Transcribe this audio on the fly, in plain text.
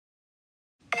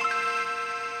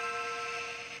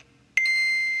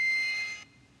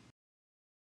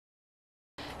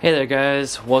Hey there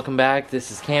guys, welcome back. This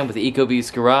is Cam with the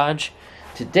EcoBeast Garage.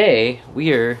 Today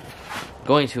we are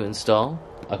going to install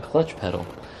a clutch pedal.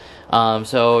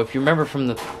 So if you remember from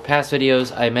the past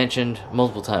videos, I mentioned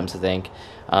multiple times I think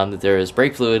that there is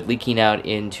brake fluid leaking out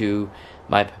into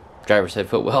my driver's side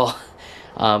footwell,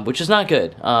 which is not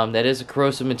good. That is a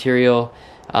corrosive material.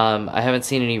 I haven't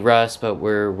seen any rust, but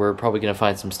we're probably going to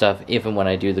find some stuff even when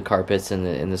I do the carpets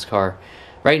in this car.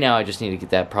 Right now I just need to get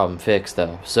that problem fixed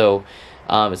though. So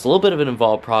it's a little bit of an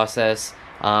involved process.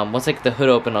 Once I get the hood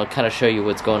open, I'll kind of show you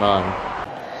what's going on.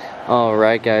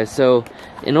 Alright guys, so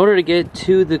in order to get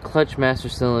to the clutch master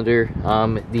cylinder,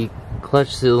 the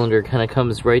clutch cylinder kind of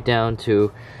comes right down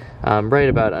to right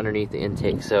about underneath the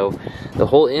intake. So the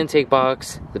whole intake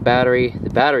box, the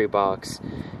battery box,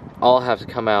 all have to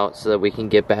come out so that we can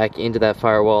get back into that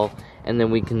firewall, and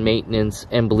then we can maintenance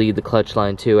and bleed the clutch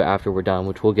line too after we're done,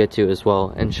 which we'll get to as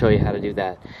well and show you how to do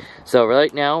that. So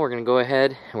right now we're going to go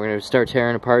ahead and we're going to start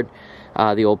tearing apart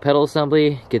the old pedal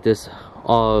assembly, get this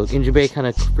engine bay kind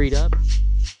of freed up.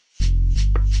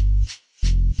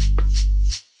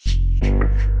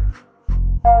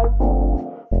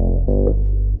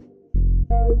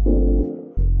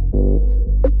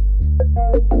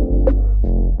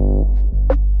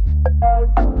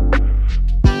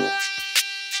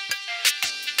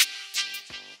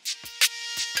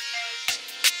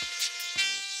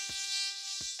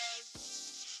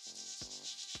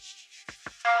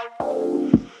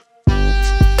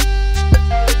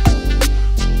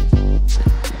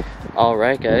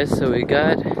 Alright guys, so we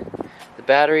got the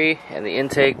battery and the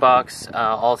intake box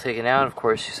all taken out. Of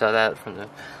course you saw that from the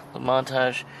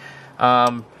montage.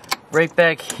 Right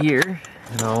back here,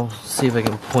 and I'll see if I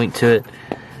can point to it.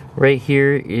 Right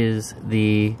here is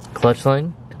the clutch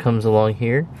line. It comes along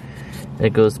here and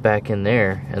it goes back in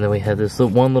there, and then we have this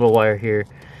one little wire here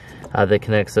that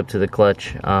connects up to the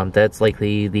clutch. That's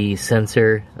likely the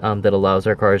sensor that allows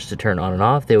our cars to turn on and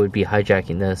off. They would be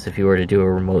hijacking this if you were to do a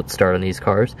remote start on these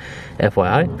cars,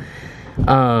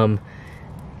 FYI,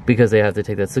 because they have to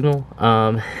take that signal.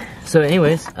 So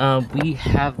anyways, we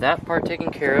have that part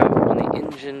taken care of on the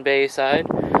engine bay side.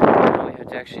 Now we have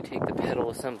to actually take the pedal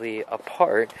assembly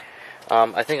apart.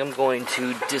 I think I'm going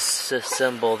to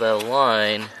disassemble the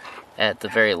line at the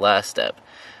very last step,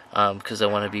 because I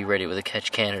want to be ready with a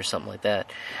catch can or something like that.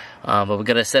 But we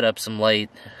got to set up some light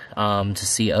to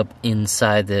see up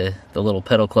inside the little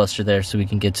pedal cluster there, so we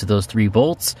can get to those 3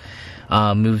 bolts,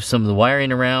 move some of the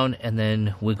wiring around, and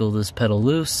then wiggle this pedal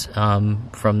loose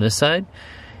from this side,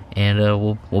 and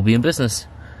we'll be in business.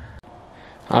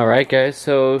 Alright guys,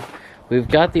 so we've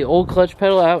got the old clutch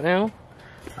pedal out now.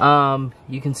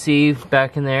 You can see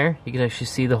back in there, you can actually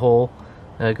see the hole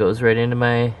that goes right into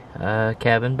my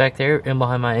cabin back there and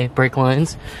behind my brake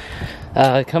lines.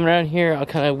 Coming around here, I'll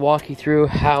kind of walk you through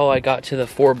how I got to the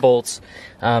 4 bolts,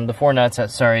 the 4 nuts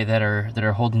that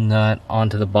are holding that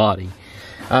onto the body.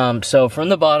 So from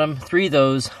the bottom, 3 of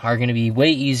those are going to be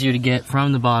way easier to get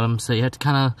from the bottom. So you have to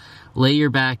kind of lay your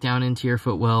back down into your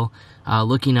footwell,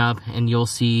 looking up, and you'll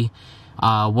see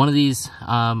one of these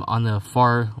on the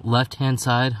far left-hand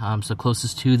side, so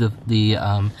closest to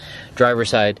the driver's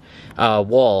side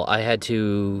wall. I had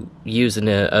to use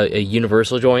a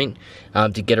universal joint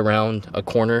to get around a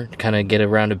corner, to kind of get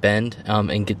around a bend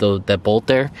and get that bolt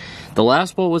there. The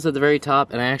last bolt was at the very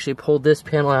top, and I actually pulled this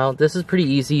panel out. This is pretty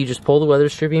easy. You just pull the weather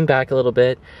stripping back a little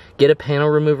bit, get a panel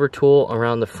remover tool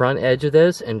around the front edge of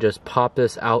this, and just pop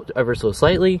this out ever so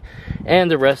slightly,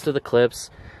 and the rest of the clips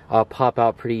pop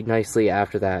out pretty nicely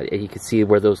after that. And you can see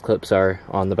where those clips are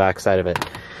on the back side of it.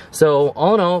 So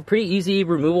all in all, pretty easy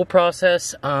removal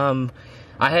process. I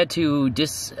had to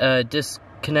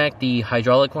disconnect the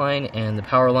hydraulic line and the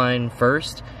power line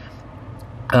first,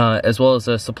 as well as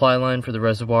a supply line for the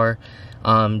reservoir,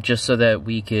 just so that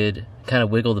we could kind of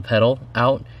wiggle the pedal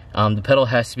out. The pedal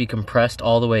has to be compressed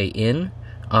all the way in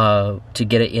to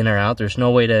get it in or out. There's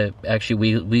no way to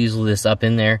actually weasel this up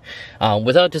in there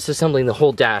without disassembling the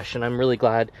whole dash, and I'm really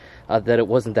glad that it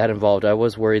wasn't that involved. I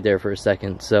was worried there for a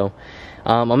second. So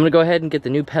I'm gonna go ahead and get the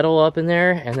new pedal up in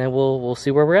there, and then we'll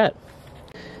see where we're at.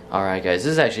 Alright guys,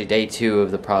 this is actually day 2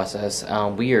 of the process.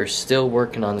 We are still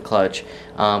working on the clutch.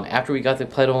 After we got the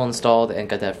pedal installed and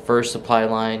got that first supply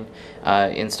line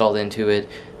installed into it,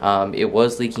 it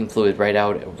was leaking fluid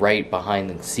right behind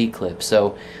the C-clip.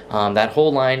 So that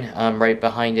whole line right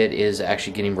behind it is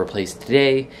actually getting replaced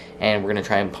today, and we're going to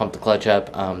try and pump the clutch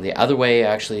up. The other way,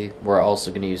 actually, we're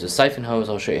also going to use a siphon hose.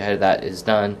 I'll show you how that is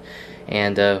done,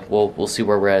 and we'll see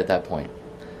where we're at that point.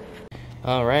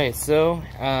 Alright, so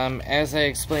as I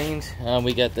explained,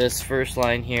 we got this first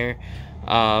line here,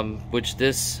 which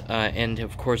this end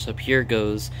of course up here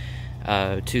goes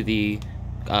to the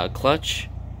clutch,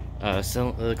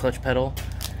 the clutch pedal,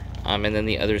 and then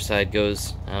the other side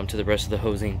goes to the rest of the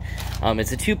hosing.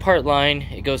 It's a two-part line.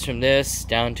 It goes from this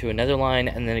down to another line,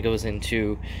 and then it goes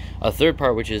into a third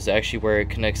part, which is actually where it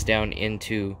connects down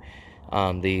into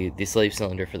the slave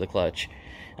cylinder for the clutch.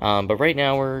 But right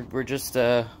now we're just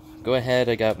go ahead.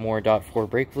 I got more DOT4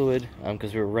 brake fluid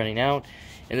because we were running out,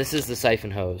 and this is the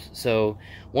siphon hose. So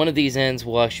one of these ends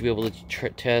we'll actually be able to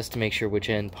test to make sure which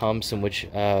end pumps and which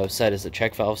side is the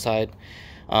check valve side.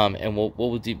 And what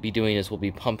we'll be doing is we'll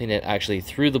be pumping it actually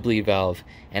through the bleed valve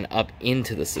and up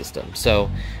into the system. So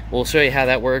we'll show you how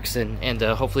that works, and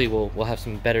hopefully we'll have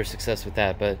some better success with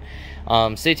that. But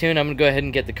stay tuned. I'm gonna go ahead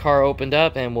and get the car opened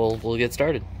up, and we'll get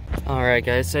started. Alright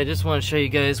guys, so I just want to show you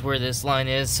guys where this line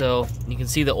is. So you can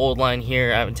see the old line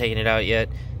here. I haven't taken it out yet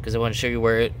because I want to show you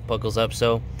where it buckles up.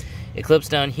 So it clips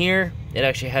down here. It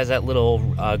actually has that little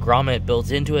grommet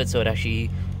built into it, so it actually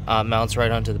mounts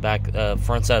right onto the back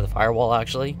front side of the firewall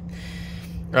actually,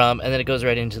 and then it goes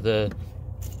right into the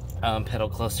pedal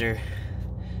cluster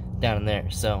down in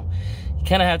there. So you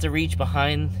kind of have to reach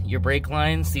behind your brake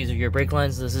lines. These are your brake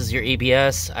lines. This is your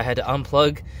ABS. I had to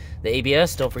unplug the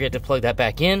ABS. Don't forget to plug that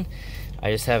back in.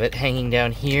 I just have it hanging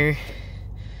down here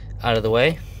out of the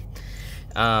way.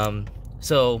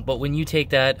 But when you take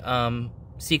that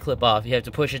C-clip off, you have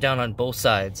to push it down on both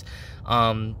sides.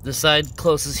 The side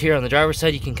closest here on the driver's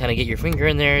side, you can kind of get your finger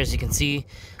in there. As you can see,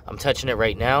 I'm touching it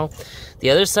right now. The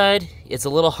other side, it's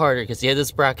a little harder because you have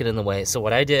this bracket in the way. So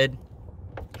what I did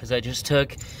is I just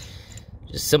took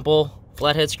just simple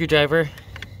flathead screwdriver,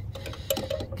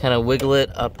 kind of wiggle it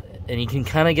up, and you can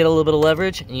kind of get a little bit of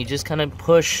leverage, and you just kind of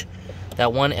push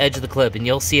that one edge of the clip, and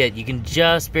you'll see it. You can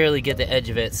just barely get the edge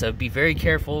of it. So be very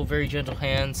careful, very gentle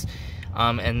hands,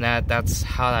 and that's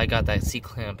how I got that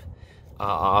C-clamp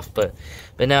off. But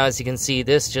now, as you can see,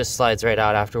 this just slides right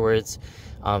out afterwards.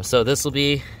 So this will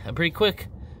be a pretty quick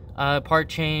part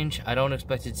change. I don't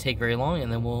expect it to take very long,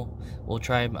 and then we'll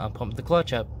try pump the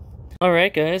clutch up. All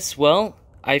right guys, well,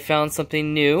 I found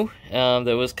something new that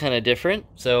was kind of different.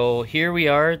 So here we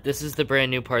are. This is the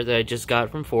brand new part that I just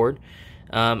got from Ford,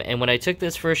 and when I took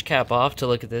this first cap off to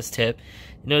look at this tip,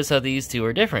 notice how these two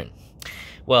are different.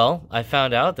 Well, I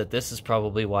found out that this is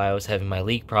probably why I was having my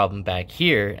leak problem back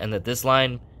here, and that this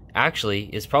line actually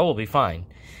is probably fine.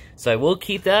 So I will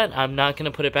keep that. I'm not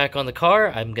going to put it back on the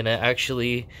car. I'm going to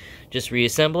actually just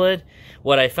reassemble it.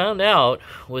 What I found out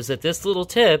was that this little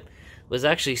tip was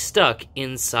actually stuck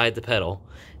inside the pedal.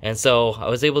 And so I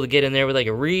was able to get in there with like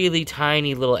a really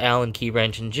tiny little Allen key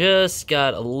wrench and just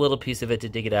got a little piece of it to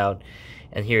dig it out.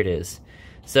 And here it is.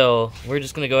 So we're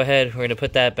just going to go ahead. We're going to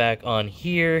put that back on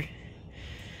here.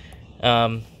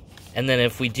 And then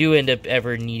if we do end up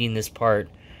ever needing this part,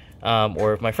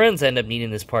 or if my friends end up needing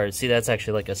this part, see, that's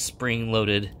actually like a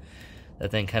spring-loaded,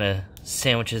 that thing kind of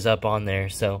sandwiches up on there.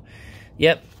 So,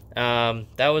 yep,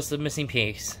 that was the missing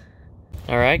piece.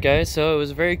 Alright guys, so it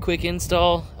was a very quick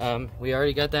install. We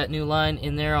already got that new line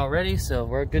in there already, so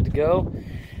we're good to go.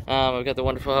 I've got the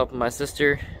wonderful help of my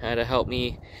sister to help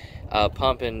me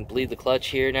pump and bleed the clutch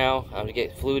here now to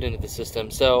get fluid into the system.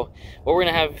 So what we're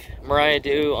going to have Mariah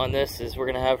do on this is we're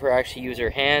going to have her actually use her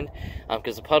hand,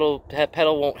 because the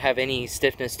pedal won't have any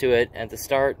stiffness to it at the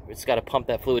start. It's got to pump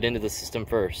that fluid into the system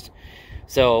first.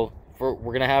 So we're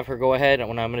going to have her go ahead, and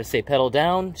when I'm going to say pedal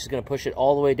down, she's going to push it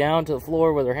all the way down to the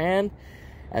floor with her hand,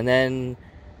 and then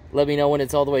let me know when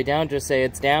it's all the way down. Just say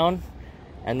it's down,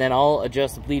 and then I'll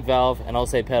adjust the bleed valve and I'll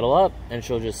say pedal up, and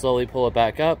she'll just slowly pull it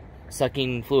back up,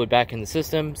 sucking fluid back in the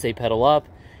system, say pedal up,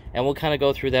 and we'll kind of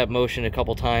go through that motion a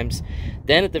couple times.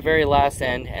 Then at the very last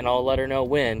end, and I'll let her know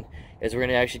when, is we're going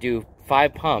to actually do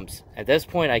 5 pumps. At this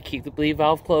point, I keep the bleed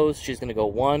valve closed. She's going to go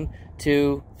 1,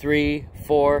 2, 3,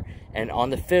 4, and on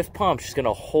the 5th pump, she's going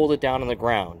to hold it down on the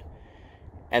ground,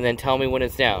 and then tell me when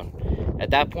it's down. At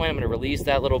that point, I'm going to release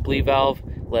that little bleed valve,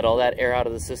 let all that air out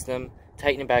of the system,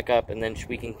 tighten it back up, and then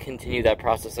we can continue that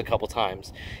process a couple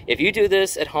times. If you do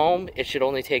this at home, it should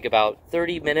only take about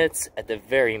 30 minutes at the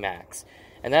very max,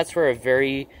 and that's for a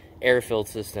very air-filled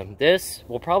system. This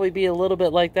will probably be a little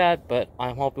bit like that, but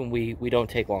I'm hoping we don't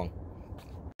take long.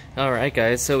 Alright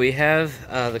guys, so we have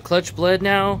the clutch bled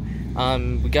now.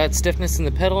 We got stiffness in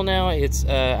the pedal now. It's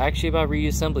actually about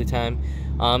reassembly time.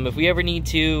 If we ever need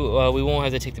to, we won't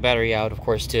have to take the battery out, of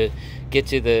course, to get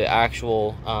to the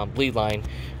actual bleed line.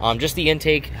 Just the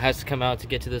intake has to come out to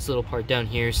get to this little part down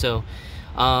here. So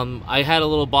I had a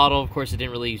little bottle. Of course, it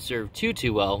didn't really serve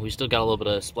too well. We still got a little bit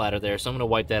of splatter there, so I'm going to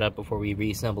wipe that up before we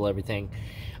reassemble everything.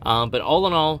 But all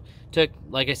in all, took,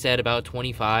 like I said, about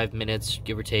 25 minutes,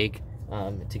 give or take,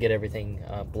 to get everything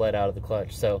bled out of the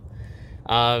clutch. So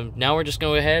Now we're just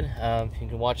going to go ahead. You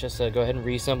can watch us go ahead and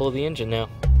reassemble the engine now.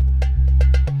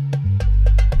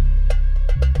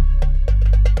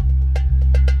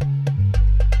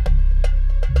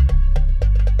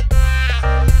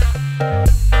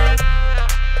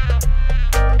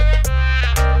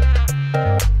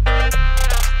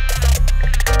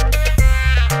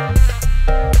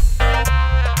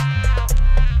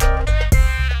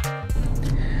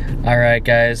 Alright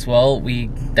guys, well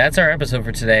that's our episode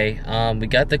for today. We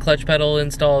got the clutch pedal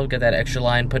installed, we got that extra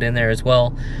line put in there as well.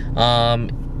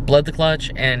 Bled the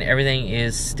clutch and everything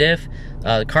is stiff.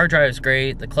 The car drives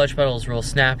great, the clutch pedal is real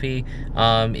snappy.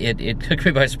 It took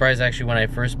me by surprise actually when I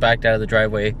first backed out of the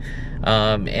driveway.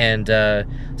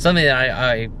 Something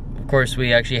that of course,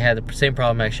 we actually had the same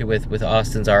problem actually with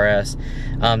Austin's RS.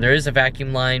 There is a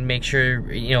vacuum line. Make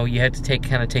sure you have to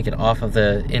take it off of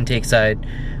the intake side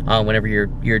whenever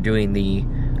you're doing the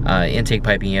intake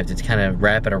piping. You have to kind of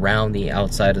wrap it around the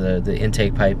outside of the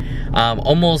intake pipe.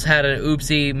 Almost had an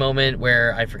oopsie moment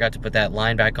where I forgot to put that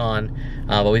line back on,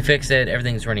 but we fixed it.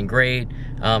 Everything's running great.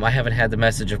 I haven't had the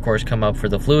message, of course, come up for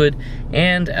the fluid,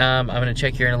 and I'm gonna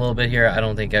check here in a little bit here. I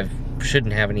don't think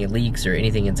shouldn't have any leaks or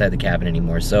anything inside the cabin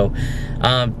anymore. So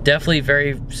definitely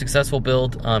very successful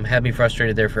build. Had me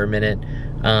frustrated there for a minute,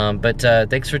 but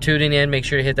thanks for tuning in. Make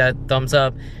sure to hit that thumbs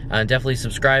up, definitely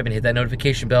subscribe and hit that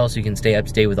notification bell so you can stay up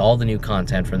to date with all the new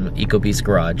content from EcoBeast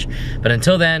Garage. But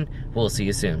until then, we'll see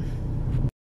you soon.